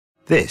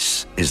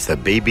This is the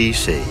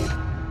BBC.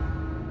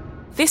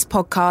 This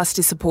podcast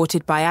is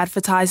supported by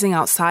advertising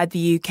outside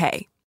the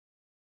UK.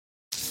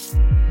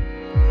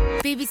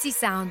 BBC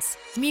Sounds.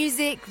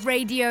 Music,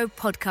 radio,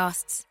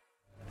 podcasts.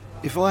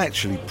 If I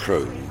actually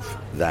prove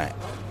that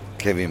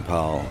Kevin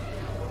Parle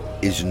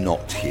is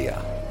not here,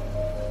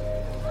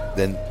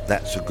 then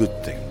that's a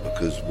good thing,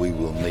 because we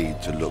will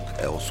need to look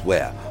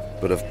elsewhere.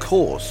 But of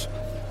course,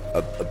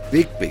 a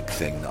big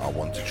thing that I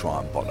want to try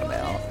and bottom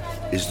out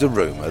is the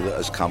rumour that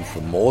has come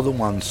from more than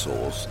one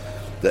source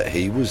that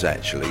he was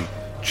actually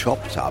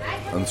chopped up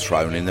and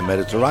thrown in the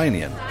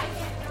Mediterranean.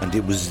 And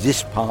it was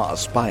this part of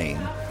Spain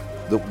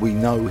that we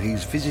know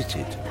he's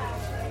visited.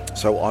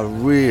 So I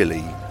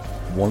really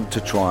want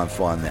to try and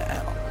find that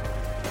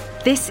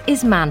out. This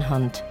is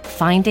Manhunt,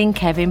 Finding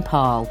Kevin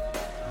Parle.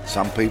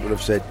 Some people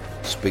have said,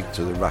 speak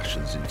to the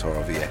Russians in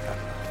Torrevieja.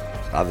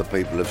 Other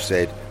people have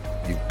said,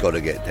 you've got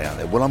to get down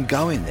there. Well, I'm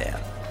going there.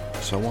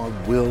 So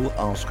I will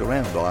ask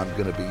around. I'm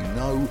going to be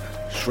no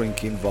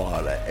shrinking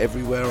violet.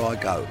 Everywhere I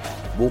go,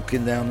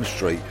 walking down the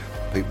street,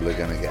 people are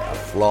going to get a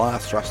flyer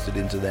thrusted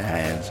into their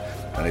hands,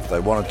 and if they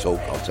want to talk,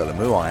 I'll tell them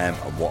who I am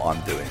and what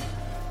I'm doing.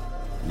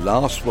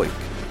 Last week,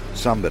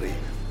 somebody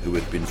who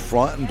had been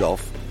frightened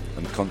off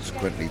and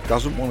consequently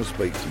doesn't want to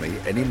speak to me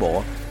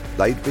anymore,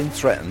 they'd been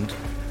threatened.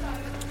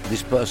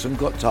 This person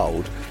got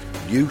told,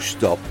 you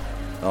stop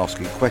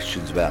asking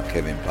questions about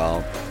Kevin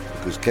Parle,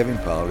 because Kevin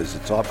Parle is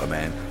the type of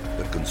man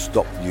that can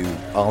stop you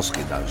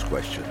asking those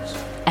questions.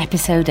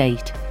 Episode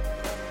 8.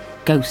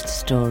 Ghost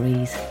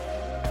Stories.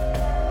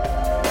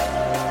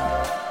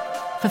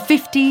 For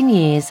 15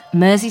 years,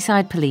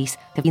 Merseyside police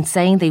have been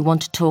saying they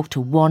want to talk to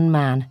one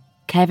man,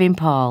 Kevin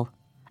Parle,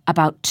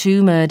 about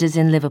 2 murders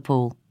in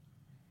Liverpool.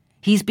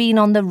 He's been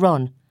on the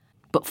run,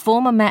 but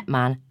former Met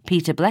man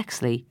Peter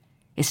Blexley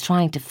is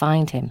trying to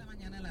find him.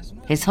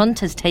 His hunt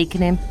has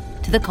taken him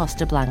to the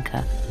Costa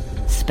Blanca,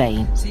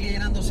 Spain.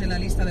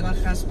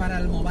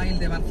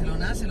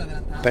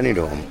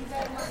 Benidorm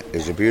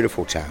is a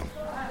beautiful town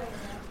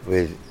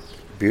with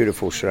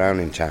beautiful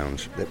surrounding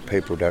towns that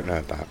people don't know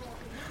about.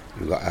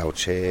 You've got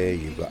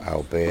Albir, you've got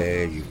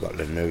Albir, you've got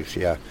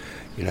Lanusia,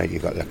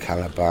 you've got La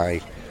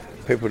Calabaye.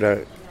 People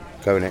don't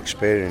go and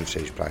experience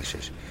these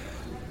places.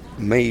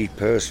 Me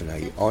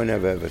personally, I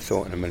never ever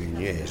thought in a million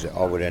years that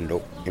I would end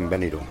up in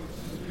Benidorm.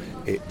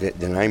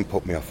 The name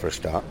put me off for a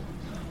start,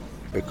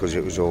 because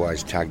it was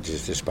always tagged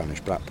as the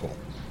Spanish Blackpool.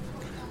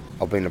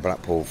 I've been to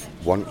Blackpool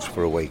once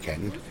for a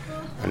weekend,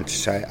 and to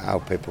say how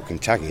people can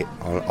tag it,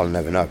 I'll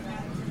never know,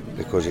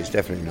 because it's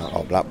definitely not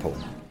like Blackpool.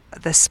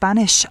 The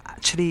Spanish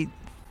actually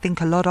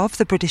think a lot of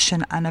the British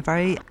and are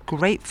very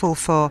grateful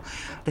for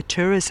the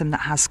tourism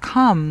that has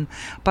come,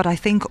 but I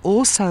think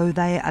also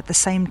they at the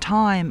same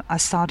time are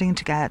starting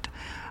to get,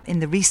 in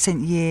the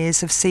recent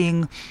years, of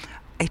seeing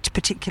a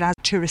particular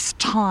tourist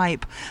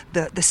type,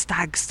 the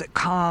stags that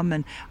come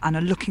and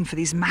are looking for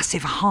these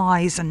massive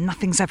highs, and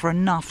nothing's ever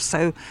enough,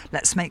 so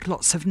let's make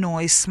lots of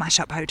noise, smash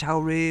up hotel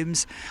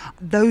rooms.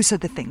 Those are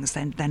the things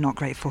they're not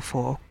grateful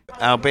for.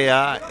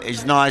 Albir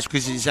is nice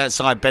because it's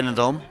outside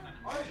Benidorm,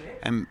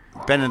 and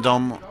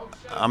Benidorm,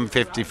 I'm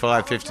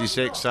 55,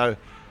 56, so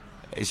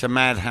it's a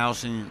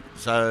madhouse, and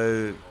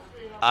so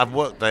I've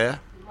worked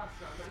there.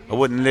 I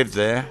wouldn't live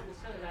there.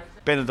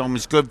 Benidorm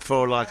is good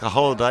for like a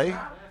holiday.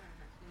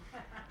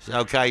 It's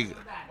okay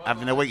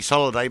having a week's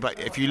holiday, but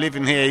if you live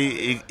in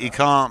here, you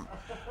can't.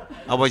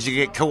 Otherwise, you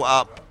get caught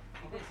up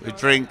with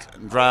drink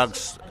and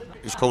drugs.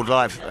 It's called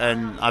life,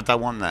 and I don't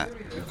want that.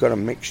 You've got a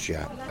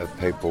mixture of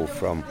people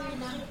from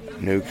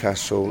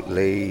Newcastle,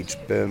 Leeds,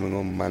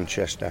 Birmingham,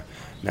 Manchester.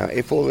 Now,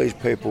 if all these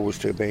people was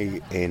to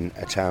be in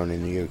a town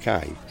in the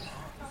UK,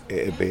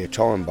 it would be a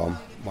time bomb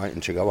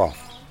waiting to go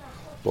off.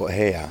 But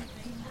here,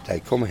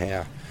 they come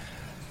here,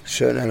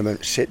 certain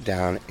elements, sit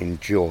down,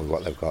 enjoy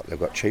what they've got. They've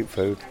got cheap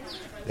food.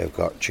 They've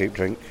got cheap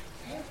drink.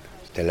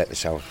 They let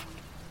themselves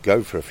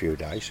go for a few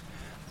days.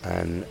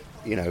 And,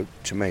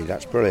 to me,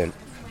 that's brilliant.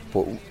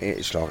 But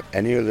it's like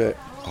any other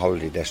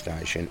holiday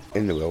destination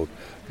in the world,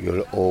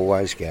 you'll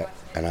always get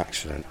an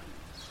accident.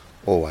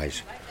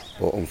 Always.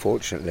 But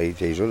unfortunately,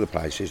 these other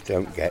places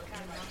don't get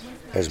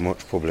as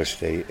much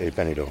publicity as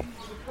Benidorm.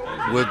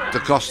 Would the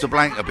Costa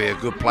Blanca be a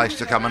good place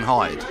to come and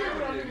hide?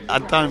 I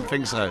don't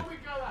think so.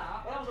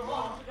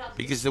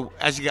 Because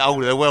as you get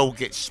older, the world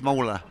gets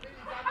smaller.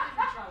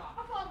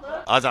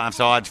 I don't have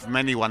to hide from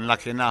anyone,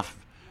 lucky enough.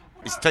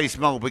 It's too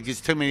small because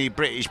too many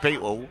British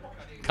people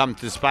come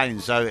to Spain,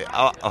 so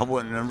I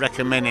wouldn't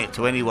recommend it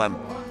to anyone.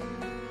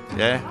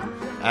 Yeah,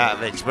 out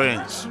of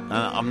experience.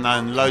 I've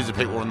known loads of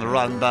people on the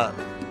run, but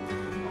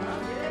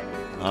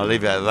I'll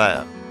leave it at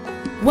that.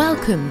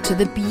 Welcome to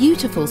the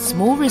beautiful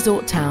small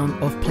resort town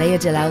of Playa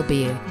del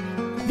Albir.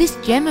 This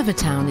gem of a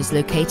town is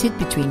located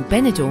between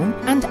Benidorm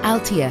and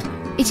Altia.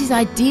 It is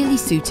ideally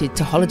suited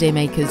to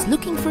holidaymakers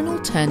looking for an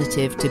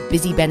alternative to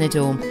busy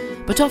Benidorm,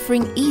 but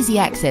offering easy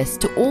access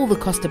to all the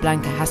Costa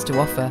Blanca has to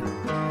offer.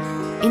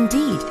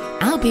 Indeed,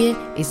 Albir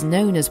is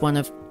known as one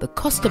of the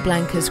Costa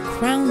Blanca's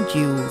crown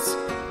jewels.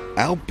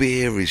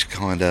 Albir is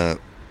kind of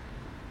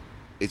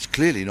It's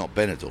clearly not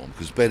Benidorm,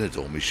 because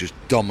Benidorm is just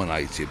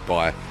dominated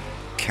by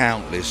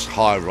countless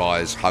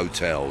high-rise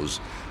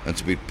hotels, and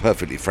to be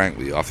perfectly frank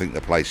with you, I think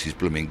the place is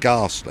blooming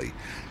ghastly.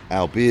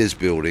 Albir's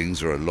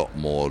buildings are a lot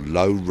more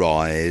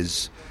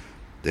low-rise.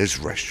 There's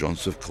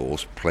restaurants, of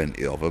course,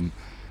 plenty of them,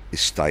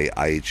 estate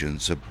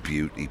agents, a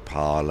beauty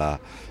parlour,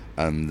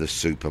 and the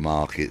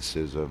supermarkets.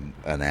 There's an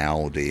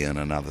Aldi and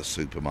another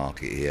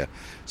supermarket here.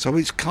 So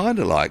it's kind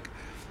of like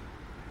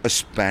a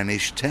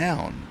Spanish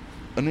town,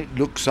 and it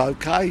looks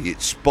okay.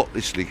 It's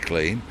spotlessly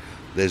clean.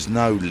 There's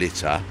no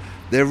litter.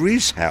 There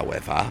is,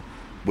 however,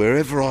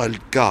 wherever I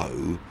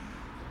go,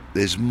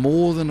 there's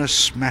more than a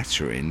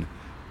smattering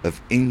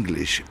of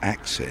English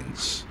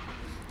accents,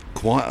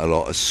 quite a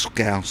lot of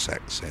Scouse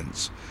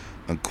accents,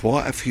 and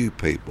quite a few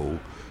people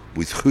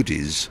with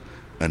hoodies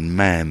and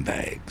man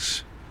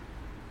bags.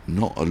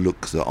 Not a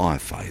look that I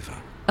favour.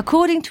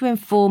 According to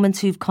informants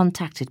who've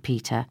contacted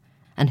Peter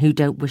and who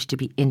don't wish to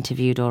be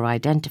interviewed or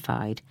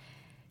identified,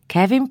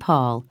 Kevin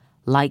Parle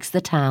likes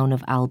the town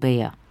of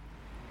Albir.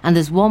 And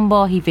there's one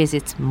bar he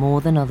visits more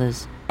than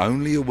others.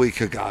 Only a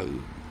week ago,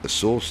 a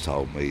source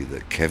told me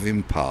that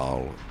Kevin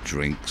Parle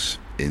drinks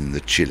in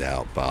the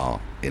chill-out bar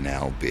in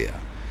Albir.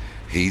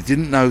 He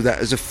didn't know that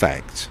as a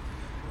fact.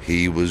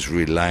 He was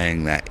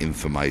relaying that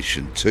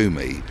information to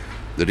me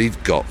that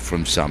he'd got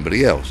from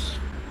somebody else.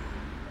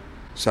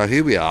 So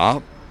here we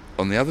are,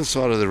 on the other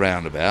side of the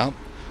roundabout,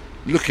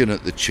 looking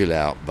at the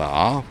chill-out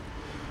bar,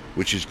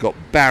 which has got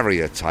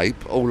barrier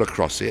tape all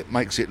across it,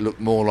 makes it look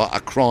more like a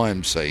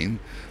crime scene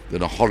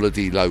than a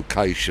holiday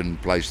location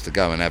place to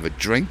go and have a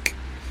drink.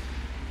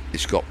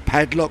 It's got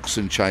padlocks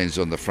and chains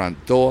on the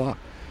front door,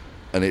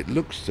 and it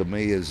looks to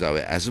me as though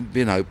it hasn't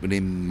been open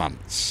in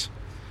months.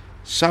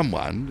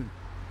 Someone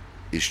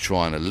is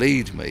trying to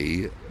lead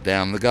me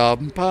down the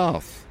garden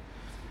path.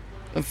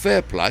 And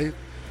fair play,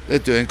 they're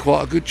doing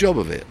quite a good job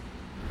of it.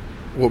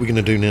 What are we going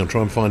to do now?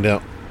 Try and find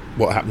out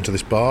what happened to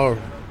this bar?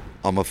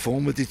 I'm a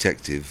former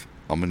detective.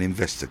 I'm an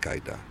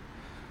investigator.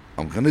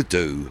 I'm going to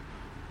do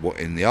what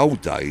in the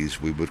old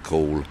days we would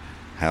call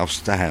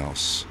house to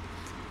house.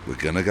 We're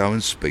going to go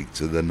and speak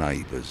to the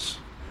neighbours.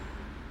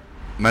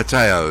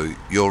 Matteo,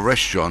 your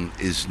restaurant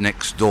is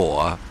next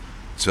door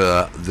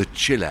to the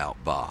Chill Out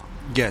Bar.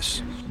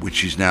 Yes.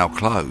 Which is now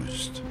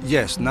closed.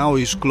 Yes, now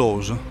it's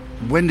closed.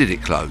 When did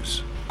it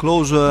close?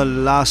 Closed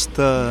last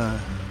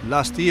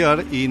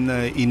year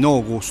in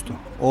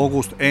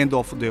August, end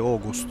of the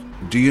August.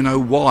 Do you know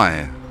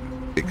why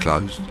it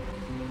closed?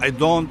 I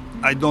don't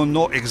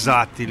know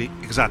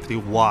exactly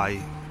why.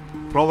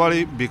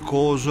 Probably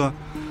because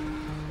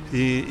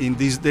in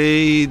this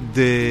day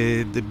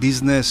the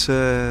business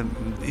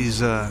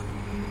is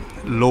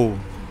low.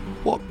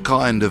 What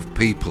kind of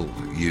people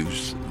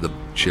use the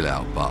Chill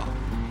Out Bar?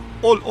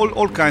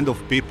 All kind of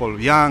people,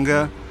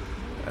 young,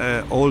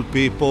 old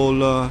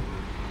people,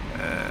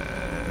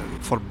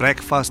 for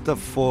breakfast,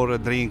 for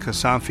drink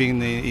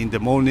something in the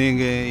morning,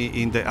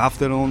 in the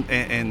afternoon,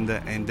 and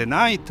the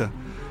night.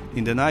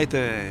 In the night,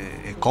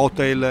 a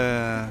cocktail,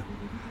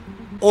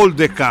 all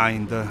the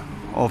kind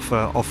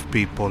of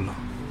people.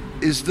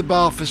 Is the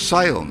bar for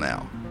sale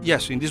now?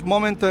 Yes, in this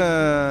moment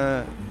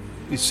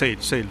it's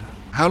sale.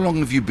 How long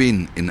have you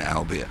been in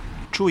Albir?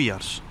 2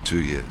 years.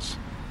 2 years.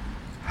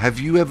 Have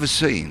you ever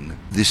seen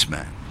this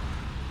man?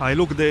 I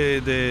look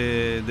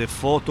the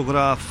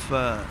photograph.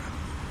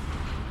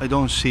 I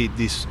don't see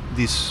this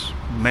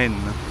man.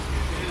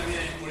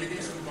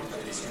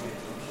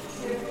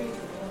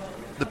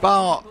 The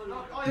bar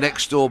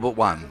next door but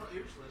one,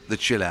 the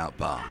Chill Out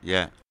Bar.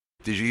 Yeah.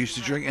 Did you used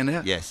to drink in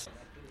there? Yes.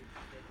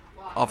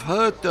 I've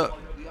heard that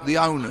the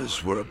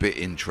owners were a bit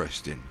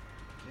interesting.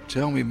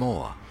 Tell me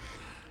more.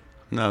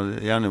 No,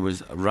 the owner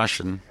was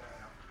Russian,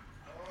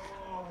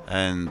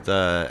 and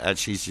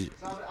actually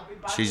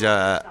she's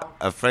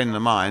a friend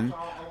of mine.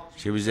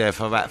 She was there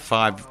for about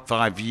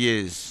five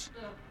years,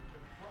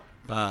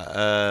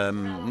 but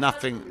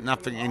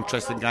nothing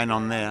interesting going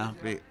on there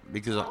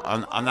because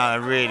I know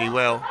her really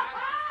well.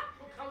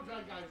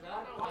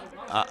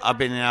 I've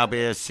been in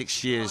Albir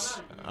 6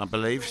 years, I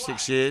believe,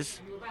 6 years,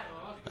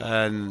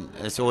 and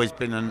it's always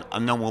been a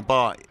normal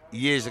bar.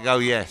 Years ago,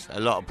 yes, a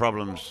lot of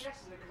problems.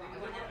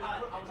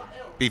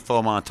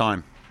 Before my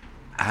time.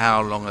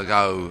 How long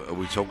ago are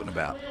we talking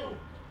about?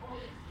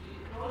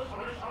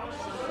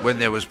 When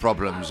there was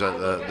problems at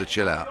the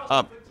Chill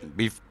Out?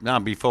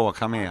 Before I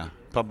come here.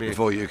 Probably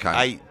before you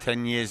came?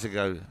 8-10 years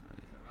ago.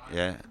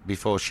 Yeah,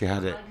 before she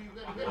had it.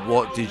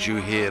 What did you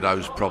hear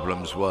those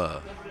problems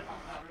were?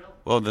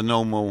 Well, the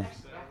normal,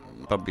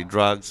 probably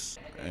drugs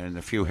and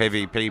a few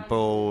heavy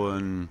people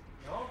and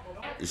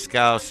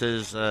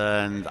scousers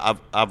and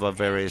other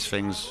various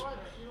things.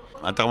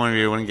 I don't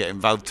really want to get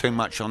involved too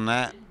much on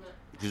that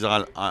because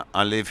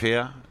I live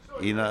here,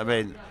 you know what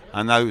I mean?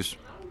 I know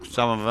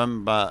some of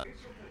them, but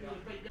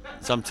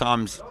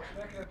sometimes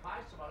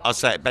I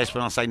say it best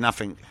when I say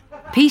nothing.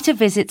 Peter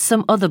visits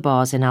some other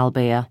bars in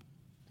Albir.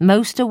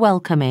 Most are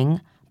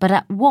welcoming, but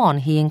at one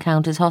he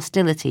encounters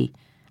hostility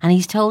and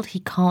he's told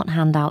he can't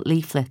hand out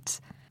leaflets.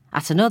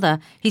 At another,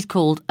 he's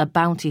called a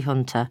bounty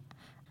hunter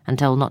and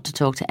told not to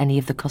talk to any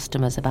of the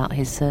customers about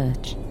his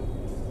search.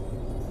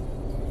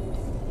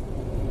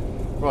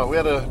 Right, we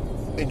had an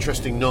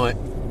interesting night,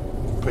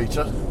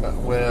 Peter,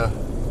 where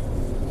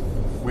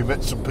we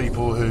met some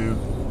people who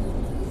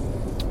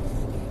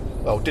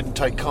didn't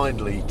take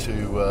kindly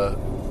to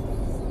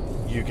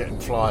you getting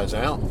flyers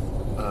out,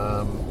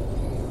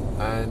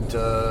 and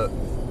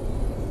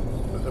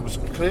there was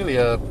clearly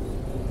a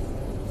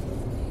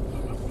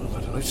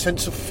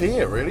sense of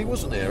fear, really,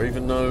 wasn't there?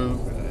 Even though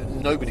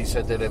nobody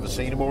said they'd ever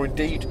seen him, or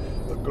indeed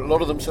a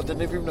lot of them said they'd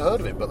never even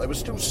heard of him, but they were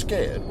still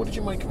scared. What did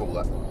you make of all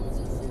that?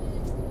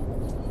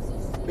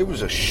 It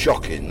was a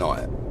shocking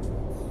night.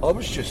 I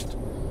was just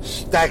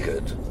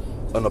staggered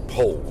and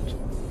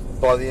appalled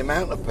by the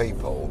amount of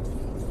people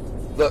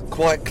that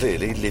quite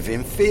clearly live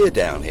in fear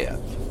down here.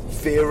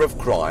 Fear of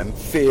crime,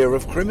 fear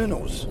of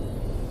criminals.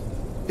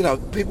 You know,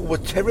 people were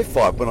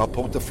terrified when I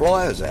pulled the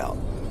flyers out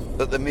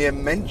at the mere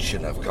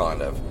mention of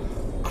kind of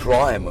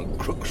crime and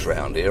crooks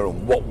round here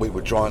and what we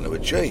were trying to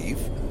achieve.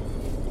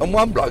 And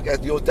one bloke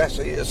had the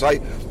audacity to say,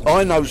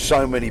 I know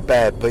so many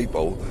bad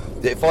people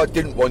that if I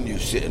didn't want you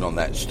sitting on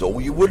that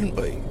stool, you wouldn't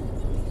be.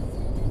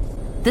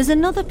 There's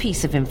another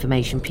piece of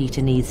information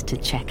Peter needs to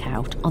check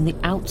out on the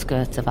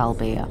outskirts of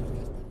Albir.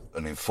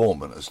 An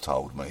informant has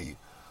told me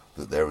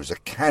that there is a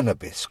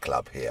cannabis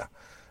club here.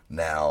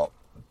 Now,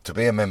 to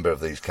be a member of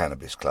these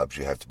cannabis clubs,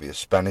 you have to be a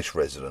Spanish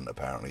resident,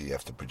 apparently. You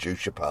have to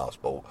produce your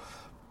passport,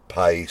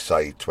 pay,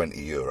 say,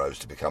 €20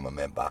 to become a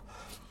member,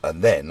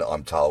 and then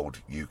I'm told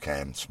you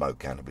can smoke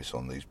cannabis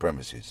on these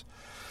premises.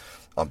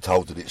 I'm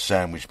told that it's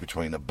sandwiched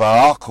between a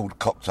bar called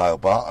Cocktail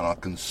Bar, and I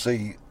can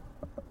see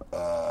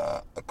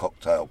a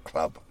cocktail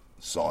club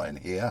sign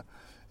here.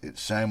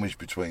 It's sandwiched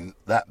between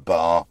that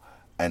bar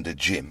and a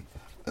gym,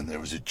 and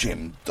there is a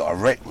gym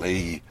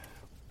directly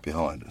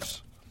behind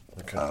us.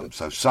 Okay.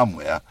 So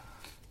somewhere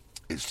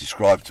it's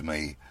described to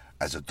me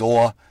as a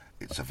door.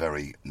 It's a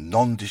very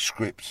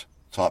nondescript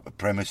type of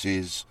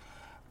premises,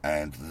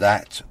 and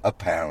that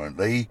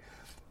apparently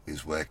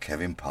is where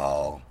Kevin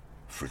Parle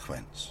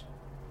frequents.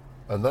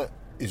 And that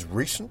is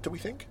recent, do we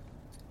think?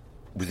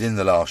 Within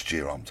the last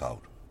year, I'm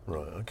told.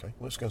 Right, okay.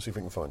 Let's go and see if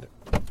we can find it.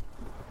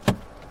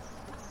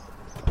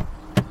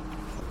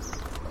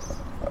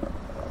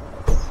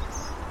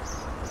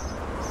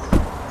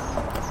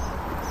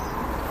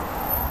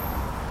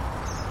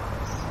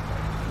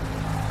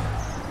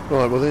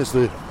 Right, well, there's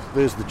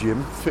the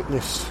gym,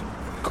 Fitness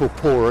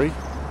Corpore,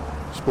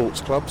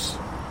 sports clubs.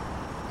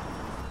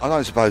 I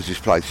don't suppose this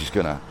place is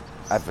going to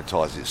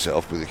advertise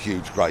itself with a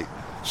huge, great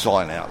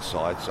sign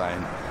outside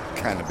saying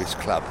 "Cannabis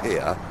Club"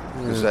 here,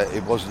 because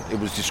it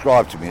was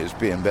described to me as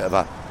being a bit of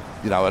a,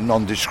 a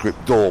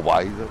nondescript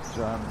doorway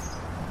that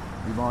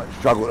you might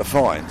struggle to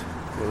find.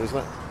 Well, there's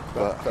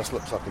that. That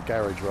looks like a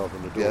garage rather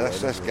than a doorway. Yeah,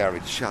 that's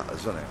garage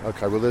shutters, isn't it?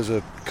 Okay, well, there's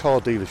a car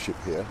dealership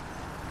here.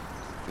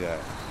 Yeah.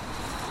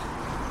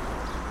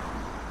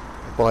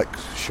 Bike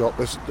shop.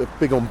 They're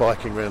big on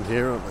biking around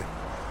here, aren't they?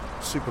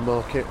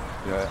 Supermarket.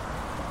 Yeah.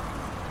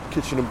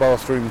 Kitchen and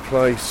bathroom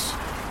place.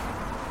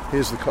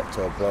 Here's the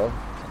cocktail bar.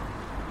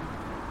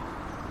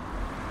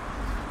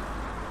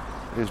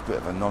 Here's a bit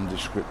of a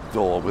nondescript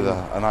door with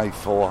an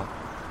A4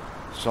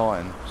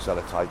 sign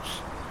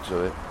sellotapes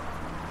to it.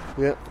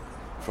 Yeah.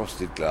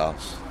 Frosted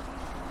glass.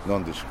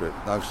 Nondescript.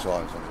 No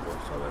signs on it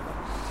whatsoever.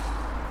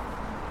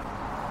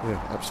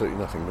 Yeah, absolutely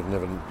nothing.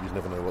 You'd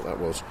never know what that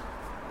was.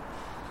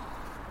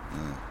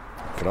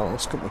 Could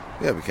ask, couldn't we?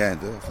 Yeah, we can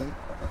do, I think.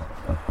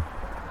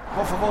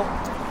 Por favor.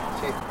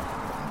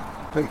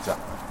 Peter.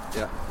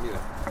 Yeah.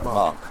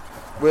 Mark.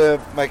 We're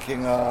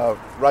making a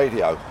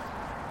radio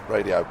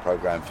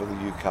programme for the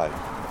UK.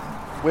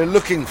 We're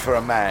looking for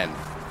a man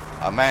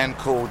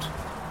called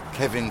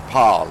Kevin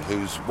Parle,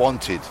 who's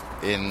wanted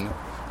in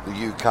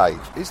the UK.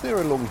 Is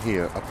there along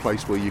here a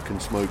place where you can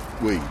smoke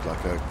weed,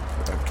 like a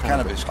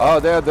cannabis? Oh,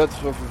 that's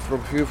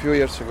from few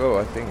years ago,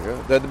 I think.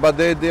 But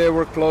they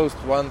were closed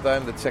one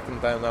time, the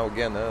second time now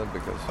again,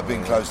 because Have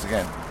been closed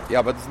again.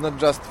 Yeah, but it's not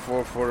just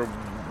for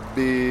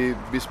be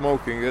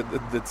smoking.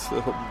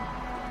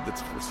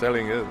 That's for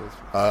selling it.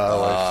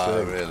 I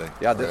see. Really?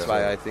 Yeah, that's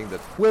why I think that.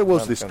 Where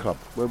was this club?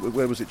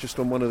 Where was it? Just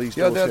on one of these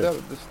doors? Yeah, here?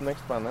 this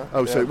next one.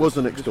 Oh, so it was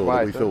the next door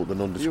that we thought, the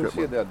nondescript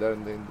one. You see one. there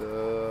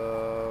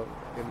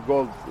in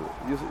gold.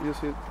 You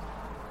see it?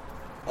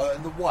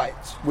 In the white?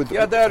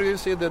 There you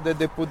see that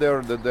they put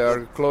there that they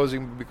are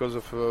closing because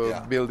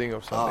of building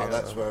of something.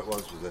 That's where it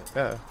was it?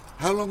 Yeah.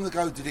 How long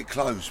ago did it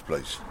close,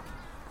 please?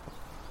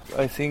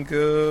 I think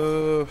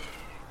a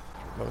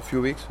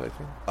few weeks, I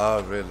think.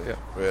 Oh, really? Yeah.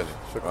 Really?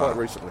 So quite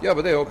recently. Yeah,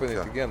 but they opened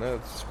it again.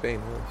 It's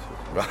Spain.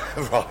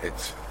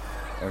 Right.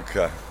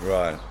 Okay,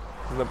 right.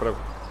 No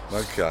problem.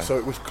 Okay. So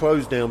it was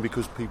closed down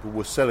because people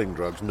were selling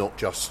drugs, not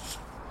just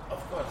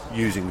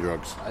using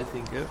drugs. I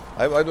think, yeah.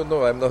 I don't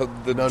know. I'm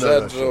not the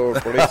judge or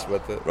police,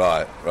 but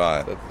right.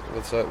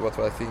 That's what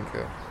I think.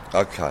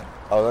 Okay.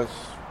 Oh, that's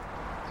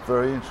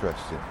very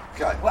interesting.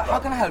 Okay. Well, how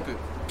can I help you?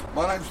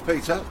 My name's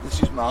Peter.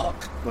 This is Mark.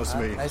 Nice to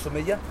meet you. Nice to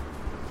meet you.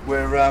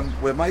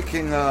 We're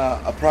making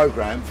a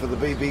programme for the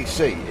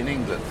BBC in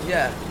England.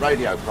 Yeah.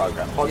 Radio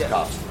programme,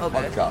 podcast. Yeah.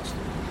 Okay. Podcast.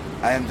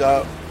 And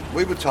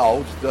we were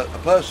told that a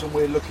person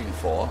we're looking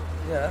for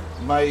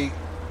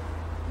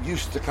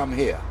used to come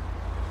here.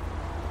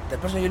 The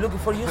person you're looking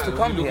for used to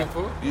come here?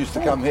 Used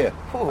to come here.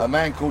 A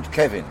man called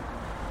Kevin.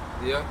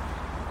 Yeah,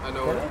 I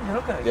know. Kevin?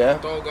 Okay. Yeah?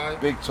 Tall guy.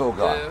 Big tall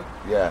guy.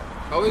 Yeah.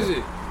 How is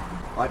he?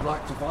 I'd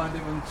like to find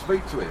him and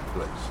speak to him,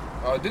 please.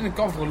 I didn't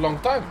come for a long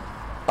time.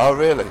 Oh,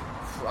 really?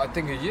 I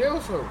think a year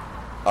or so.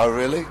 Oh,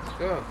 really?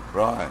 Yeah.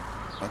 Right.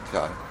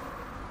 Okay.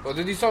 Well,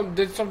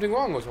 did something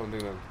wrong or something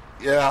then?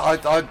 Yeah,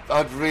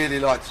 I'd really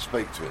like to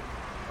speak to him.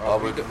 I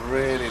would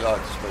really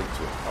like to speak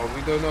to him. Oh,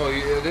 we don't know.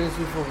 He didn't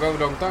see for a very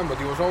long time, but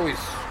he was always...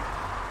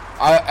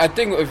 I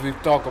think if we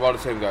talk about the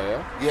same guy,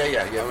 yeah?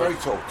 Yeah. Very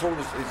tall.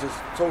 He's as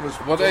tall as...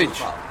 What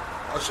age?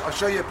 I'll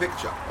show you a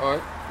picture. All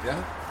right.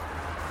 Yeah?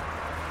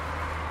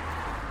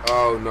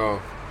 Oh, no.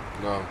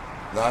 No?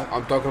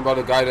 I'm talking about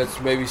a guy that's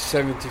maybe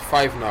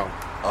 75 now.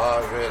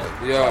 Oh,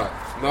 really? Yeah.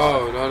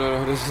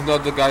 No. This is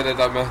not the guy that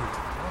I meant.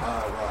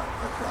 Oh, right.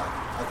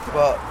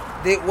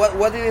 Okay. But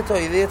what did they tell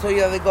you? Did they tell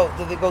you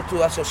that they go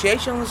to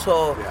associations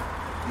or?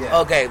 Yeah.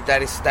 Okay,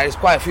 that is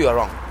quite a few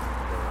around.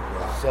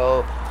 Right.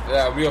 So.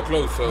 Yeah, we are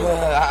close. So.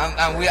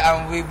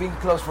 We've been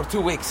closed for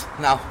 2 weeks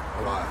now.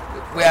 Right.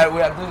 We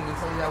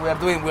are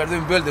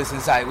doing buildings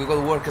inside. We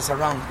got workers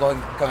around,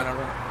 coming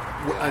around.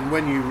 And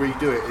when you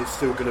redo it, it's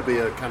still going to be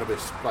a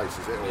cannabis place,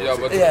 is it? Or yeah, is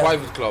but it? it's a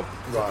private club.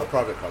 Right, a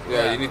private club.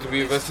 Yeah, you need to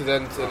be a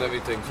resident and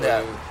everything. So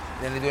yeah.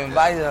 Then you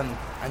invite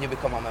and you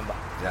become a member.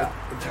 Yeah.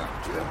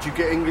 Do you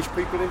get English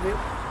people in here?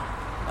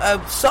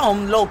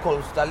 Some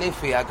locals that live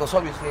here, because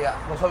obviously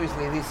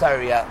this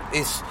area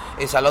is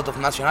a lot of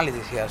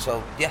nationalities here.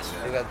 So yes,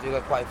 you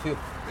got quite a few.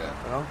 Yeah.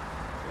 You know.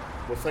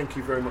 Well, thank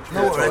you very much.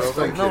 No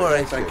worries. No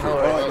worries. Thank you. No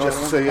worries. Nice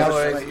to see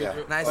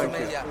you. Nice to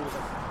meet you.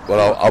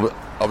 Well,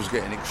 I was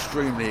getting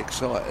extremely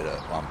excited at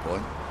one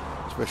point,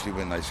 especially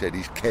when they said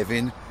he's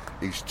Kevin,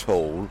 he's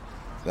tall,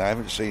 they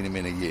haven't seen him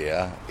in a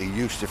year, he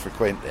used to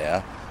frequent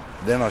there.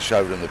 Then I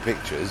showed them the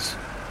pictures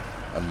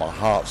and my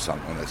heart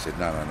sunk when they said,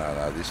 no,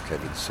 this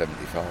Kevin's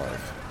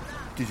 75.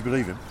 Did you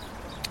believe him?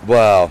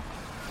 Well,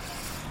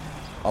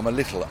 I'm a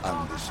little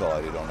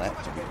undecided on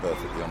that, to be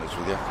perfectly honest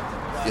with you.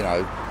 You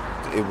know,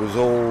 it was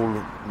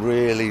all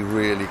really,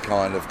 really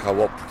kind of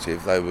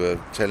cooperative. They were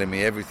telling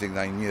me everything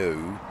they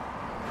knew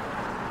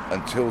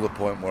until the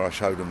point where I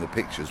showed them the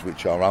pictures,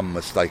 which are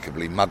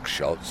unmistakably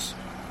mugshots,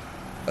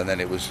 and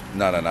then it was,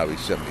 no, he's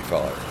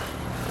 75.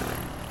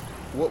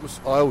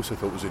 I also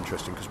thought was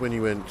interesting, because when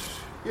you went,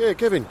 yeah,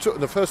 Kevin,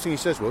 the first thing he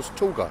says was,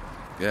 tall guy.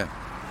 Yeah.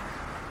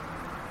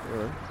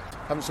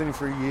 Haven't seen him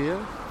for a year.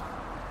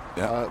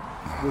 Yeah.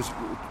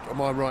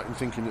 Am I right in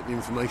thinking that the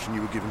information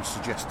you were given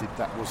suggested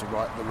that was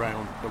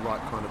around the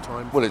right kind of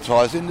time? Well, it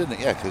ties in, doesn't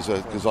it? Yeah,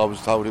 because I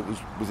was told it was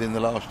within the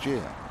last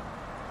year.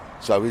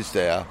 So is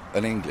there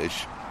an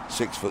English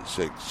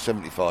 6'6",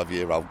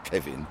 75-year-old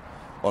Kevin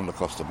on the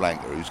Costa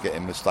Blanca who's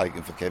getting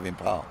mistaken for Kevin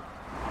Parle?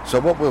 So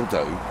what we'll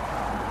do,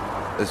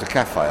 there's a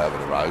cafe over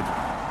the road.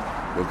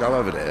 We'll go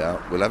over there.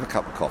 We'll have a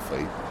cup of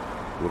coffee.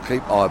 We'll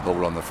keep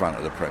eyeball on the front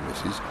of the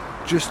premises,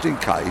 just in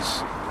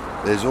case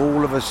there's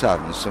all of a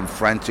sudden some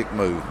frantic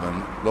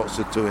movement, lots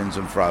of to-ins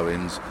and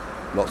throw-ins,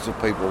 lots of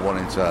people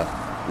wanting to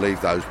leave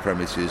those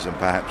premises and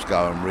perhaps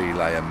go and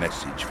relay a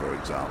message, for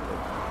example.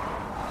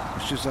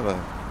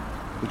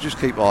 We'll just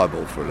keep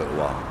eyeball for a little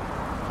while.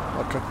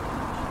 Okay.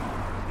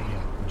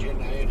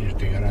 Llena eres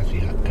de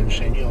gracia, el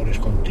Señor es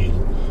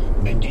contigo.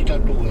 Bendita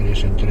tú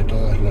eres entre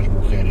todas las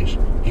mujeres,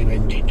 y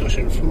bendito es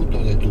el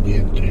fruto de tu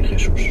vientre,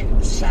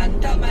 Jesús.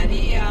 Santa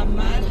María,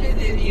 Madre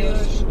de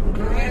Dios,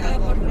 ruega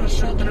por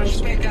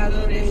nosotros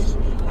pecadores,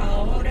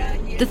 ahora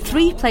y... The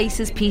three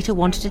places Peter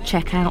wanted to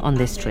check out on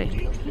this trip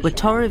were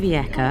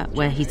Torrevieja,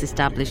 where he's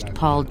established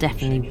Parle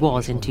definitely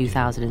was in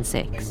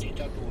 2006,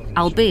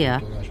 Albir,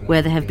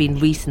 where there have been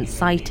recent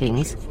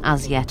sightings,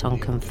 as yet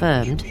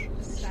unconfirmed,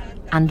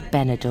 and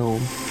Benidorm.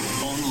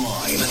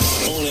 Online,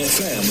 on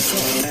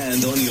FM,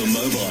 and on your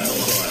mobile.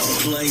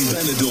 Playing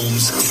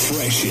Benidorm's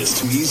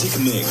freshest music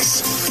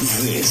mix.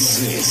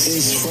 This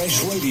is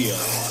Fresh Radio.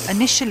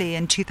 Initially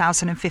in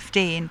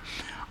 2015,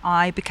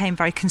 I became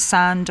very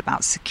concerned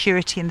about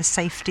security and the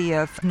safety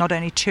of not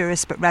only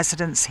tourists but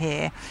residents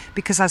here,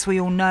 because as we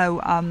all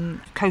know,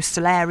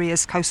 coastal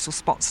areas, coastal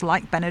spots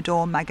like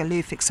Benidorm,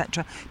 Magaluf,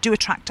 etc. do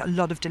attract a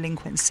lot of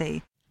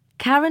delinquency.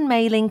 Karen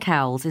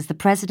Mayling-Cowles is the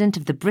president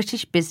of the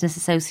British Business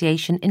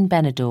Association in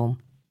Benidorm.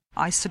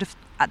 I sort of,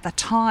 at the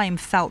time,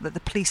 felt that the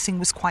policing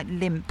was quite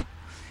limp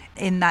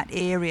in that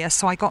area,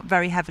 so I got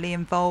very heavily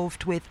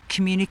involved with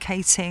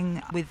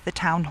communicating with the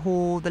town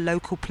hall, the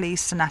local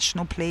police, the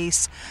national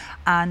police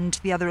and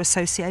the other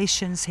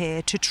associations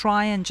here to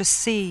try and just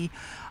see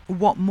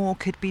what more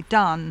could be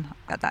done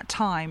at that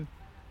time.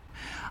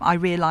 I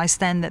realised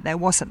then that there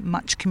wasn't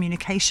much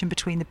communication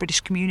between the British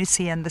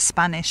community and the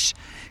Spanish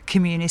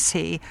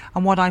community,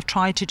 and what I've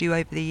tried to do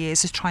over the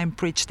years is try and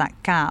bridge that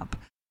gap.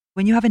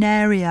 When you have an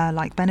area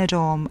like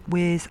Benidorm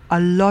with a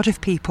lot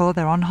of people,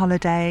 they're on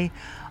holiday,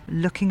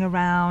 looking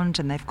around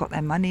and they've got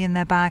their money in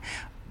their bag.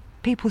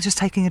 People just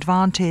taking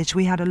advantage.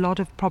 We had a lot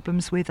of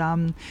problems with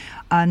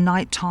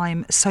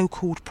nighttime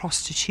so-called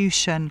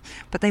prostitution,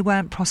 but they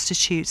weren't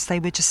prostitutes. They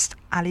were just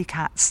alley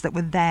cats that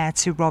were there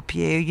to rob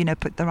you,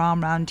 put their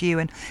arm around you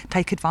and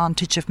take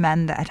advantage of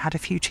men that had had a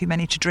few too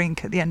many to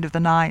drink at the end of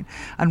the night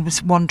and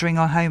was wandering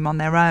home on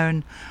their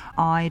own.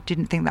 I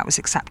didn't think that was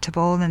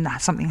acceptable, and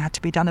that something had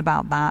to be done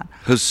about that.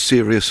 Has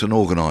serious and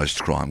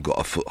organised crime got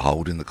a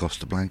foothold in the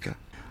Costa Blanca?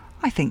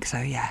 I think so,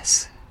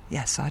 yes.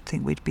 Yes, I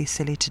think we'd be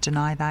silly to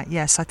deny that.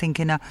 Yes, I think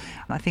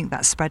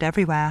that's spread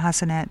everywhere,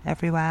 hasn't it?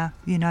 Everywhere.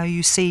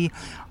 You see,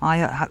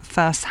 I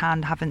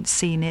firsthand haven't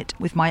seen it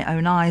with my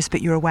own eyes,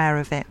 but you're aware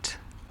of it.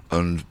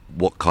 And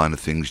what kind of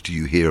things do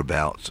you hear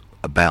about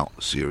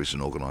serious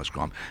and organised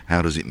crime?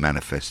 How does it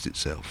manifest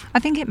itself? I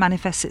think it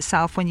manifests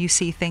itself when you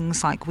see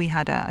things like we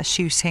had a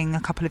shooting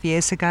a couple of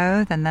years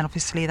ago, then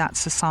obviously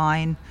that's a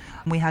sign.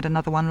 We had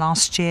another one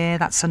last year,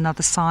 that's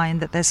another sign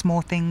that there's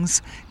more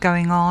things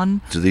going on.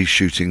 Do these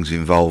shootings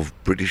involve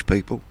British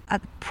people?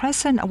 At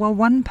present,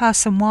 one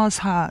person was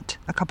hurt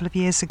a couple of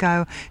years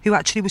ago who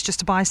actually was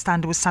just a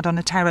bystander, was sat on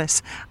a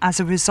terrace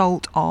as a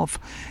result of,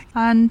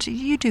 and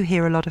you do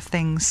hear a lot of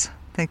things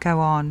that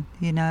go on,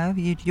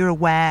 you're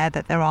aware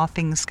that there are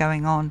things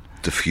going on.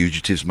 Do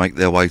fugitives make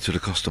their way to the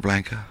Costa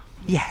Blanca?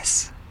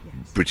 Yes.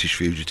 British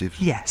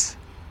fugitives? Yes,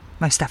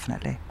 most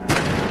definitely.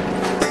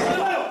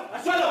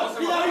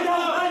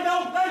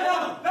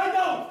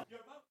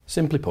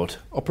 Simply put,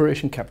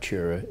 Operation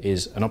Captura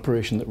is an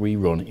operation that we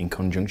run in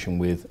conjunction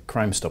with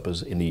Crime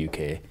Stoppers in the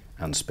UK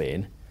and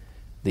Spain,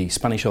 the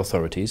Spanish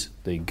authorities,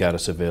 the Guardia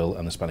Civil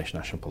and the Spanish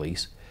National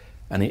Police,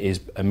 and it is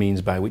a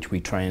means by which we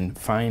try and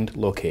find,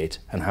 locate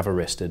and have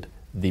arrested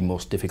the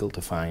most difficult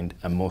to find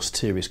and most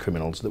serious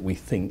criminals that we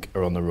think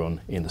are on the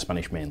run in the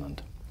Spanish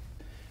mainland.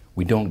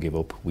 We don't give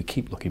up, we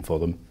keep looking for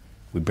them,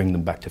 we bring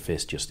them back to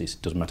face justice,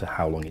 doesn't matter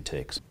how long it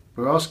takes.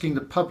 We're asking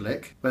the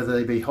public, whether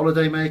they be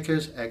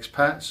holidaymakers,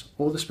 expats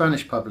or the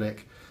Spanish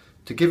public,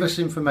 to give us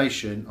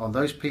information on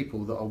those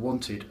people that are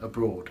wanted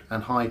abroad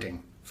and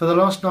hiding. For the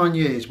last 9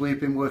 years we've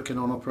been working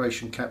on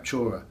Operation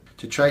Captura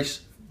to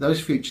trace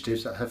those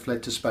fugitives that have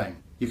fled to Spain.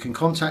 You can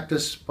contact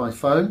us by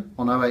phone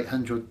on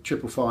 0800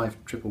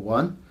 555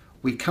 111.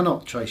 We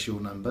cannot trace your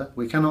number,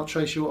 we cannot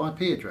trace your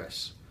IP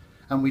address,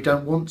 and we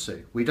don't want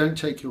to. We don't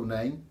take your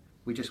name,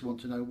 we just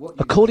want to know what you...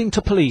 According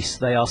to police,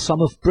 they are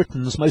some of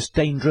Britain's most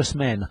dangerous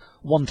men,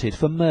 wanted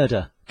for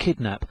murder,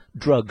 kidnap,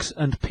 drugs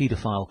and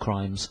paedophile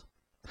crimes.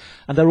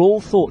 And they're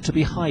all thought to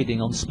be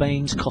hiding on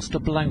Spain's Costa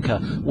Blanca,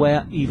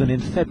 where, even in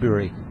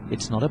February,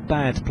 it's not a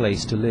bad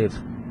place to live.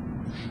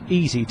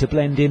 Easy to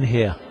blend in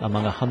here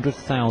among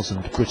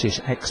 100,000 British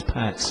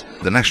expats.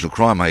 The National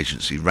Crime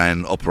Agency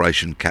ran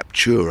Operation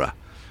Captura,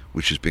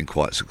 which has been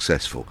quite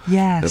successful.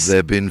 Yes. Have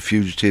there been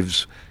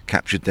fugitives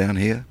captured down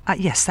here?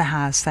 Yes, there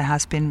has. There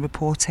has been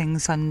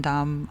reportings, and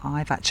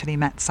I've actually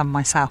met some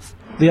myself.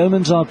 The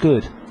omens are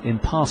good. In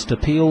past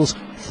appeals,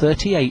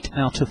 38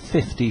 out of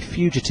 50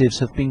 fugitives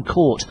have been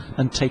caught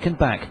and taken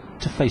back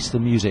to face the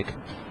music.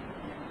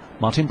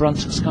 Martin Brunt,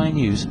 Sky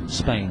News,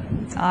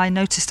 Spain. I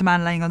noticed a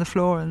man laying on the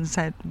floor and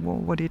said, well,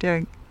 what are you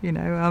doing? He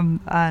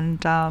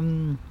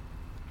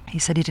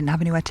said he didn't have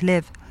anywhere to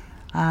live.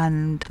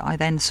 And I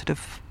then sort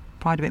of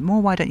pried a bit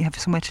more. Why don't you have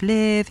somewhere to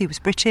live? He was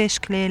British,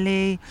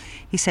 clearly.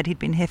 He said he'd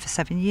been here for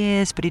 7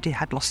 years, but he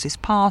had lost his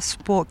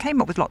passport.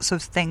 Came up with lots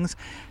of things.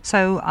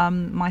 So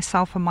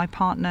myself and my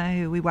partner,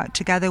 who we work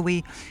together,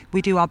 we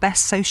do our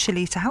best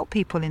socially to help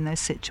people in those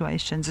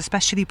situations,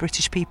 especially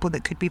British people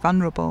that could be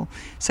vulnerable.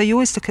 So you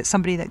always look at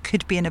somebody that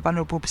could be in a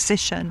vulnerable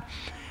position.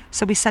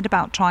 So we set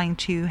about trying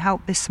to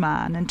help this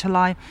man until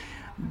I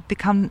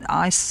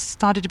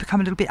started to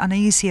become a little bit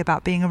uneasy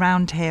about being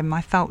around him.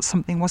 I felt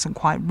something wasn't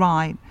quite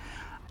right.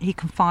 He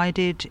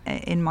confided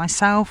in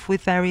myself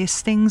with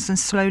various things, and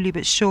slowly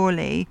but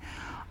surely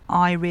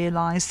I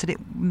realised that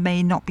it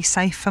may not be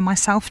safe for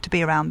myself to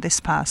be around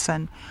this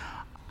person.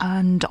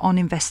 And on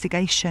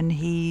investigation,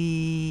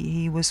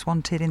 he was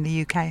wanted in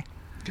the UK.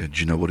 Do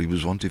you know what he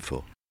was wanted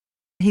for?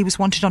 He was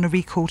wanted on a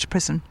recall to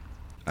prison.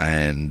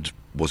 And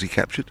was he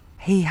captured?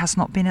 He has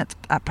not been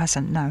at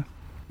present, no.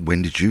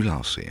 When did you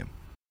last see him?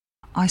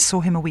 I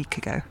saw him a week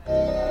ago.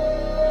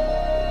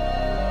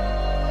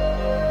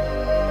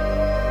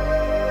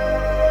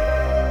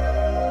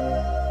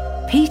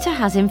 Peter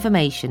has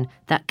information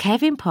that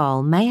Kevin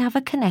Parle may have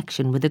a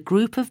connection with a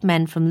group of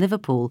men from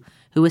Liverpool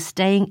who are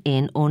staying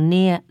in or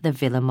near the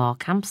Villa Mar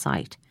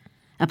campsite,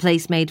 a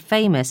place made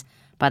famous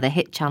by the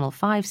hit Channel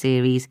 5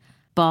 series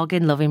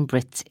Bargain-Loving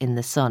Brits in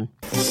the Sun.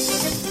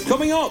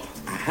 Coming up,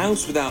 a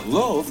house without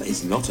love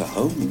is not a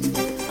home.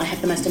 I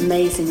have the most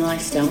amazing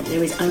lifestyle.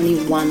 There is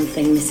only one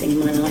thing missing in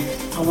my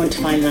life. I want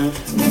to find love.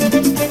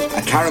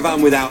 A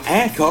caravan without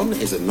aircon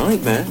is a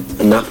nightmare.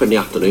 A nap in the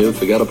afternoon,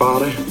 forget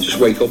about it. Just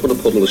wake up in a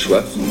puddle of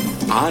sweat.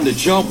 And a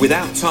job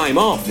without time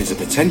off is a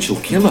potential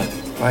killer.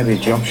 Maybe a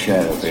job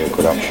share would be a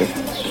good option,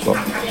 but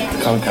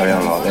I can't carry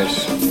on like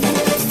this.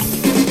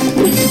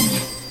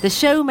 The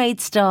show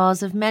made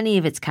stars of many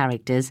of its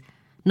characters,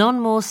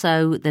 None more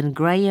so than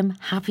Graham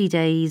Happy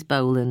Days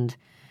Boland,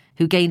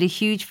 who gained a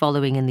huge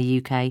following in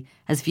the UK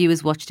as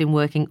viewers watched him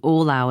working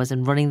all hours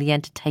and running the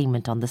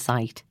entertainment on the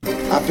site.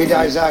 Happy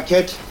days, our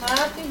kid.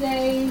 Happy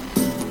days.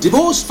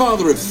 Divorced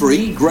father of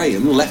 3,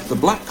 Graham left the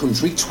Black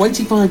Country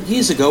 25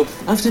 years ago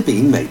after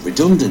being made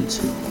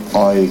redundant.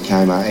 I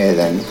came out here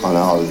then on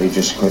a holiday,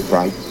 just a quick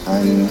break,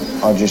 and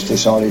I just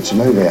decided to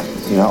move here.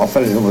 You know, I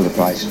fell in love with the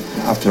place.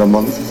 After a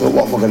month, I thought,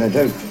 what am I going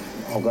to do?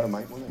 I've got to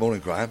make money.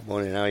 Morning, Graham.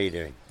 Morning, how are you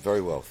doing?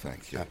 Very well,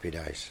 thank you. Happy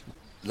days.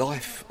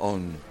 Life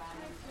on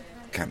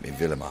Camp in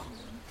Villamar.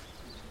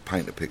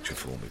 Paint a picture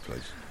for me,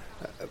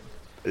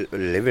 please.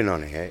 Living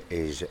on here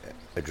is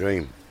a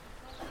dream.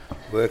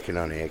 Working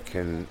on here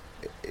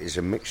is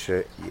a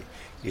mixture.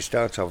 You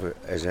start off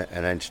as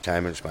an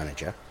entertainment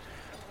manager,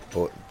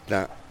 but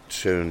that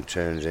soon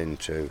turns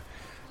into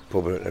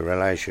public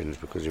relations,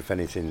 because if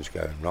anything's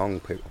going wrong,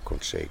 people come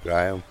to see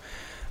Graham.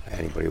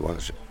 Anybody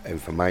wants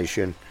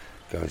information,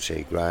 go and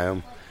see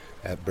Graham.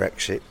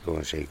 Brexit, go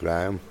and see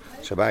Graham.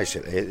 So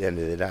basically, at the end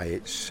of the day,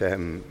 it's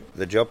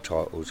the job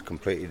title is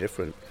completely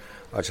different.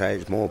 I'd say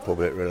it's more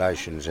public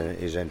relations than it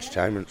is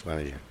entertainment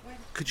manager.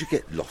 Could you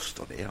get lost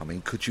on here? I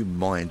mean, could you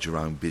mind your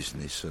own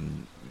business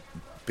and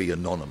be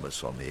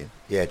anonymous on here?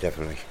 Yeah,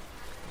 definitely.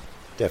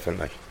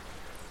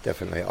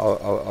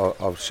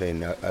 I've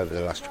seen over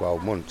the last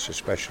 12 months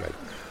especially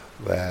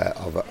where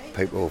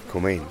people have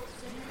come in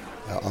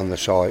on the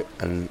site,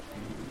 and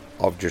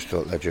I've just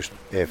thought they're just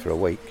here for a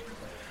week,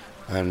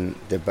 and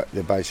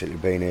they've basically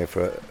been here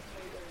for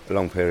a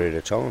long period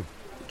of time.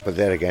 But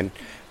there again,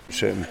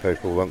 certain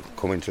people won't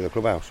come into the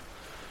clubhouse,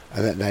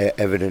 and that they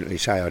evidently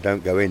say, I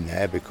don't go in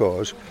there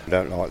because I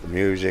don't like the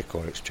music,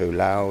 or it's too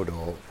loud,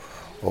 or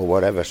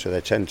whatever. So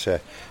they tend to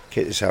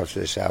keep themselves to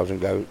themselves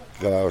and go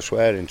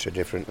elsewhere into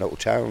different little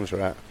towns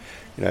or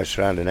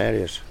surrounding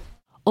areas.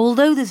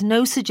 Although there's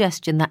no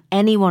suggestion that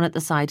anyone at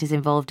the site is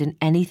involved in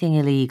anything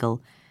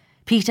illegal,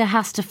 Peter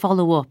has to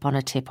follow up on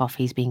a tip-off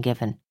he's been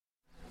given.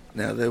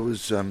 Now, there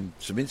was some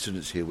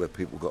incidents here where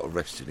people got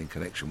arrested in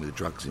connection with a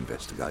drugs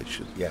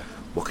investigation. Yeah.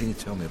 What can you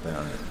tell me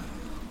about it?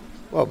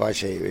 Well,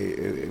 basically,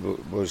 it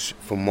was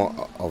from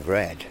what I've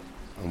read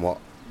and what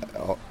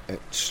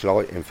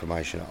slight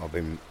information that I've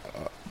been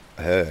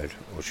heard,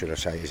 or should I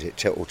say, is it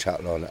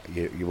tittle-tattle on that?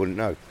 You wouldn't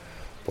know.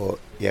 But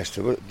yes,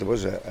 there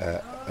was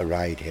a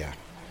raid here.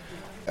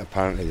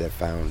 Apparently they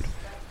found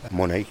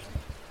money,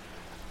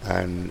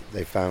 and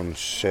they found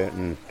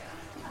certain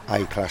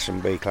A-class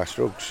and B-class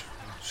drugs.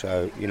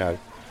 So,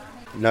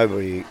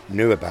 nobody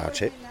knew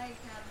about it.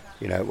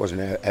 It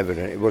wasn't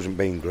evident. It wasn't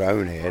being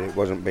grown here. It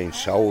wasn't being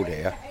sold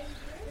here.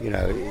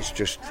 It's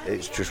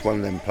just one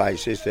of them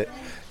places that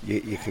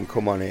you can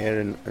come on here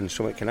and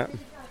something can happen.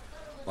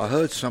 I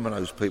heard some of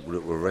those people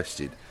that were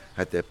arrested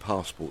had their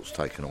passports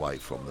taken away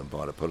from them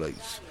by the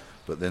police,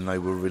 but then they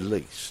were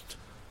released.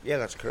 Yeah,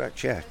 that's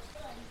correct, yeah.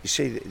 You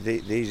see,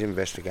 these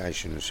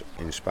investigations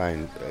in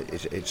Spain,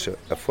 it's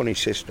a funny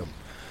system,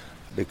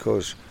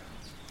 because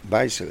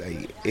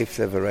basically, if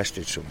they've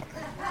arrested someone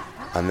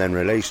and then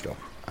released them,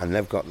 and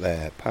they've got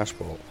their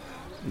passport,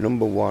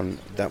 number one,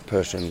 that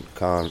person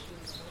can't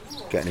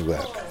get any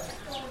work.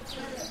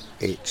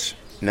 It's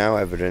now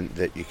evident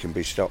that you can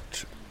be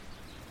stopped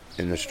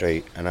in the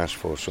street and asked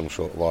for some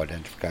sort of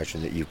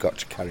identification that you've got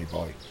to carry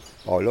by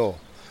law.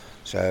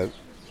 So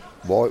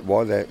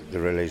why they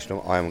released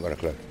them, I haven't got a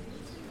clue.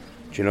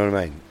 Do you know what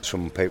I mean?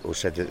 Some people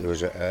said that there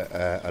was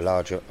a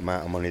large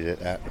amount of money that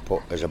they had to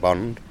put as a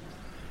bond,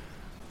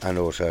 and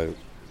also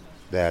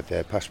they had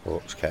their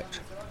passports kept.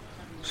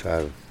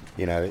 So,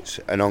 it's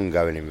an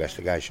ongoing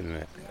investigation,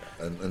 isn't it?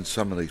 And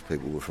some of these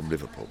people were from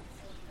Liverpool?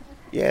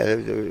 Yeah,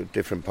 they were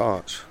different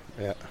parts,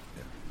 yeah.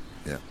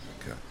 Yeah,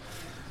 okay.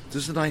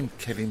 Does the name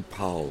Kevin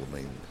Parle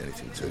mean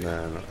anything to you?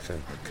 No, not at all.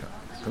 Okay.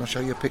 Can I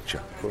show you a picture?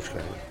 Of course,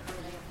 can.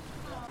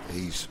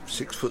 He's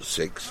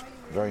 6'6",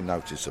 very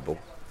noticeable.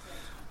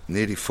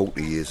 Nearly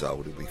 40 years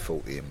old, he'll be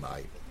 40 in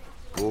May.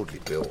 Broadly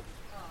built,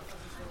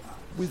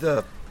 with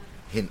a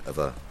hint of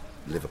a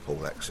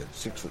Liverpool accent.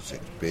 6'6",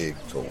 big,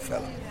 tall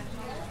fella.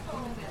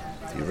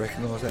 Do you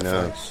recognise that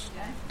face?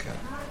 Okay.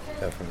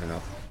 Definitely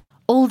not.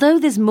 Although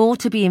there's more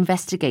to be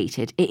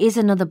investigated, it is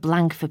another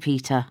blank for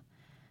Peter.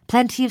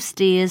 Plenty of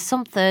steers,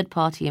 some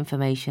third-party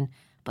information,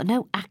 but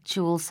no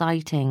actual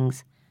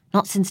sightings.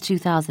 Not since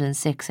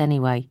 2006,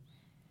 anyway.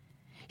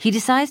 He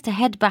decides to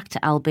head back to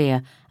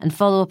Albir and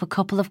follow up a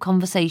couple of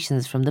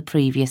conversations from the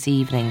previous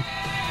evening.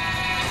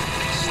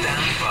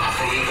 Stand by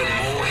for even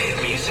more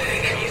hit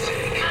music.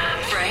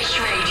 Fresh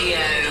Radio.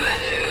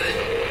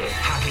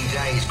 Happy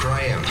Days,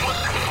 Graham.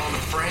 On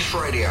Fresh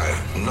Radio,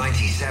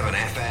 97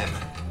 FM.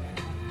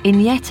 In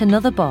yet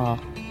another bar,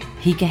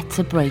 he gets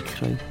a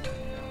breakthrough.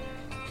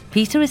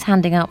 Peter is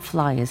handing out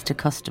flyers to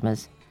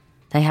customers.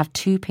 They have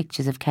 2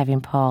 pictures of Kevin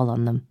Parle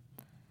on them.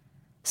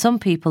 Some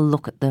people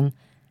look at them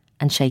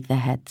and shake their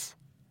heads.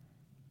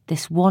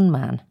 This one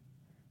man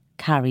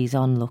carries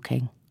on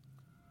looking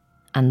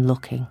and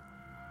looking,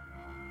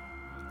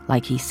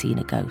 like he's seen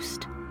a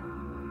ghost.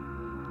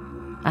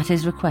 At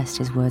his request,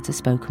 his words are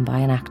spoken by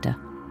an actor.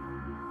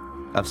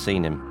 I've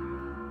seen him.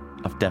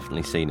 I've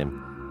definitely seen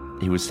him.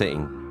 He was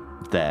sitting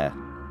there.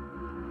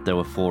 There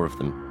were 4 of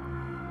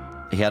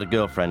them. He had a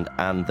girlfriend,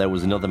 and there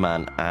was another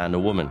man and a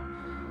woman.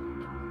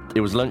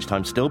 It was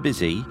lunchtime, still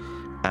busy,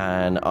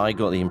 and I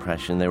got the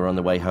impression they were on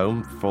their way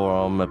home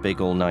from a big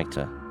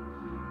all-nighter.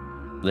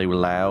 They were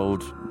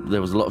loud.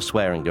 There was a lot of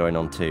swearing going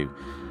on too.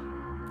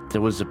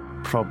 There was a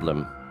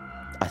problem.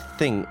 I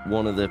think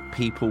one of the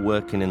people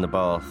working in the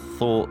bar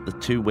thought the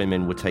 2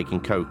 women were taking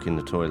coke in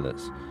the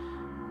toilets.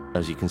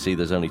 As you can see,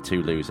 there's only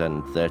 2 loos,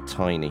 and they're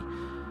tiny.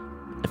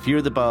 A few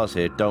of the bars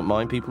here don't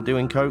mind people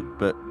doing coke,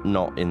 but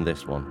not in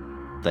this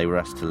one. They were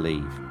asked to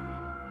leave.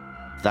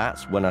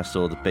 That's when I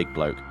saw the big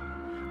bloke,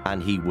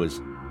 and he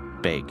was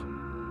big,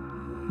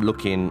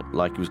 looking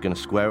like he was going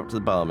to square up to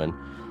the barman,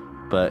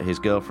 but his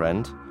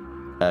girlfriend,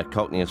 a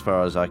Cockney as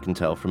far as I can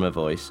tell from her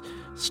voice,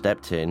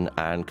 stepped in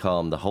and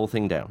calmed the whole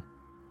thing down.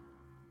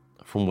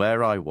 From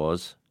where I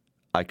was,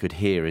 I could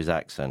hear his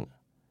accent.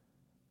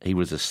 He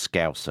was a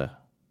Scouser.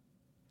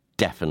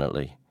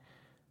 Definitely.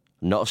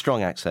 Not a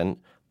strong accent,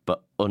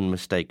 but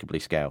unmistakably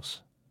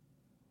Scouse.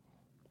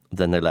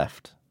 Then they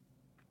left.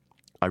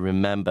 I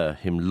remember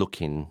him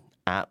looking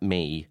at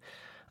me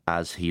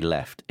as he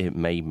left. It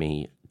made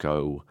me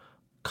go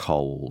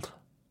cold.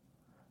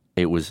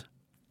 It was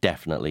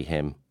definitely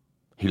him.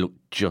 He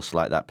looked just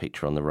like that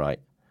picture on the right.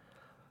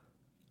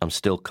 I'm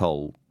still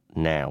cold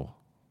now.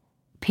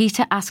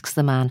 Peter asks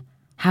the man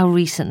how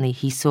recently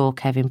he saw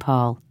Kevin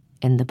Parle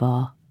in the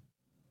bar.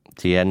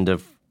 The end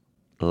of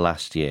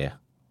last year.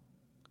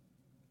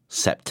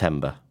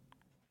 September.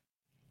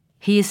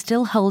 He is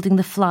still holding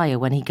the flyer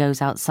when he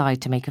goes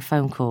outside to make a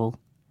phone call.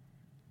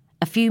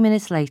 A few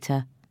minutes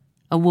later,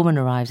 a woman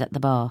arrives at the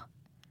bar.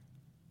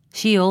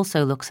 She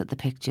also looks at the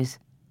pictures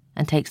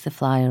and takes the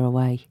flyer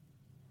away.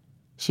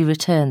 She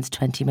returns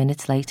 20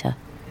 minutes later.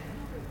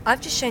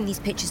 I've just shown these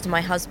pictures to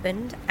my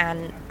husband,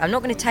 and I'm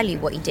not going to tell you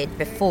what he did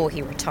before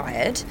he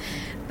retired,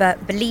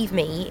 but believe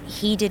me,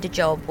 he did a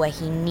job where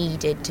he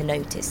needed to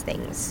notice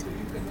things.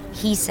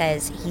 He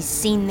says he's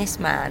seen this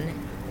man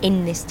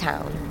in this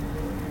town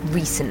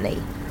recently.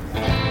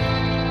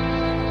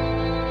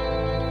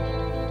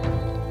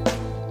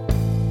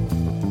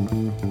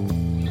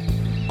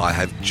 I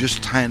have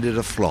just handed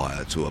a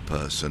flyer to a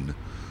person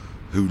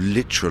who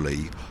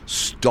literally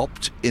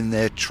stopped in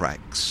their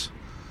tracks,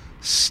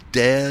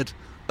 stared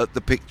at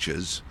the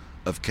pictures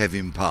of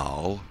Kevin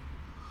Parle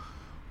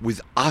with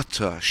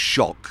utter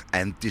shock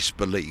and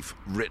disbelief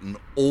written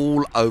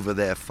all over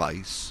their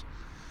face.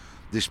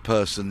 This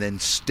person then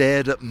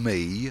stared at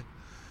me,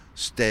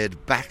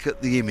 stared back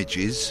at the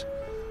images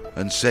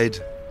and said,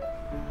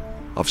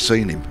 "I've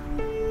seen him."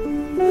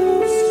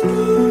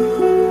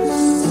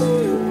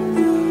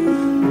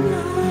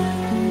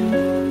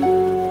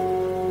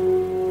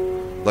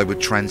 They were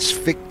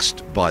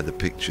transfixed by the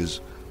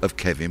pictures of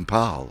Kevin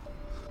Parle.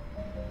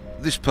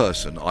 This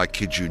person, I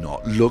kid you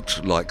not,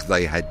 looked like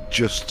they had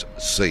just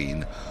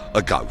seen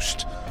a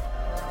ghost.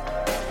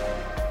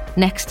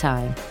 Next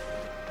time,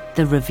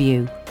 the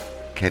review.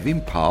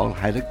 Kevin Parle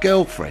had a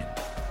girlfriend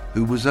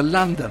who was a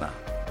Londoner.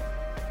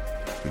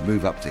 We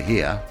move up to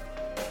here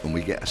and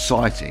we get a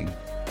sighting,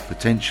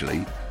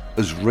 potentially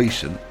as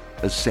recent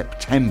as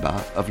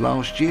September of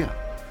last year,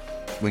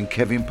 when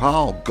Kevin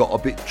Parle got a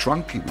bit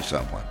trunky with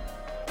someone.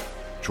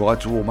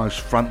 Tried to almost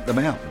front them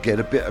out and get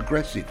a bit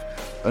aggressive.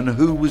 And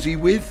who was he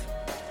with?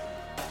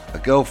 A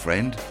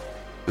girlfriend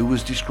who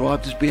was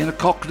described as being a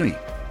Cockney,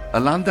 a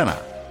Londoner.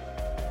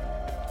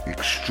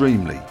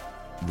 Extremely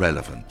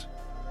relevant.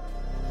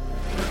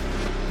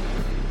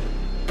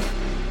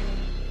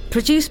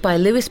 Produced by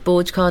Lewis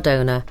Borge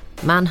Cardona,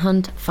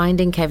 Manhunt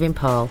Finding Kevin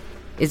Parle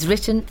is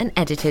written and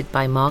edited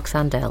by Mark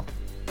Sandell.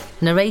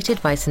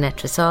 Narrated by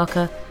Sinetra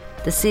Sarkar,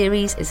 the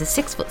series is a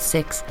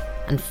 6'6"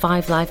 and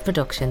 5 Live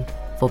production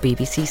for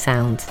BBC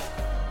Sounds.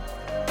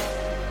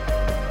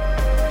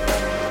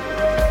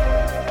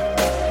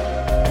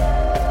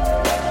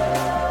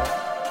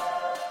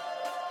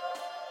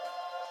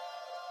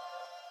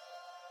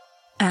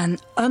 An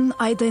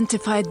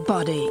unidentified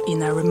body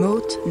in a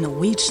remote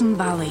Norwegian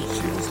valley.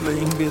 She was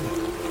laying with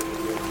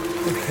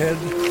her head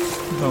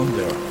down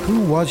there.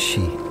 Who was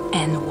she?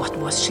 And what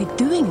was she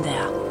doing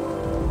there?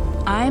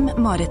 I'm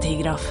Marit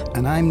Higraff.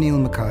 And I'm Neil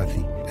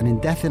McCarthy. And in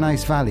Death in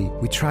Ice Valley,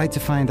 we tried to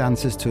find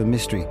answers to a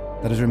mystery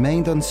that has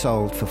remained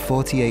unsolved for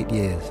 48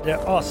 years. There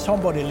are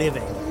somebody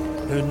living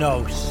who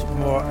knows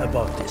more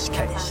about this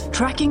case.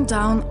 Tracking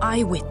down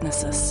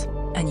eyewitnesses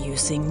and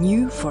using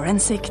new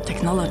forensic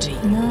technology.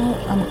 Now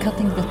I'm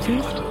cutting the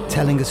truth.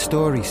 Telling a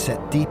story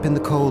set deep in the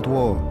Cold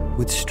War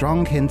with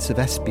strong hints of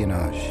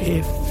espionage.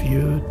 If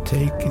you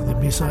take the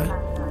missile,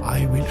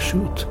 I will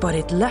shoot. But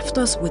it left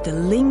us with a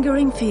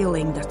lingering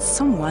feeling that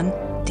someone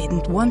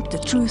didn't want the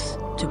truth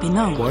to be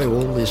known. Why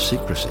all this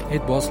secrecy?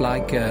 It was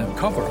like a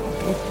cover-up.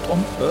 What on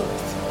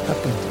earth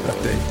happened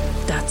that day?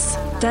 That's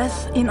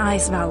Death in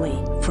Ice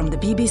Valley from the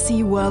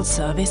BBC World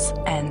Service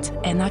and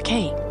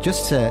NRK.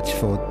 Just search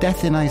for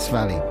Death in Ice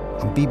Valley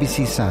on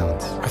BBC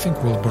Sounds. I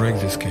think we'll break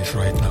this case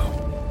right now.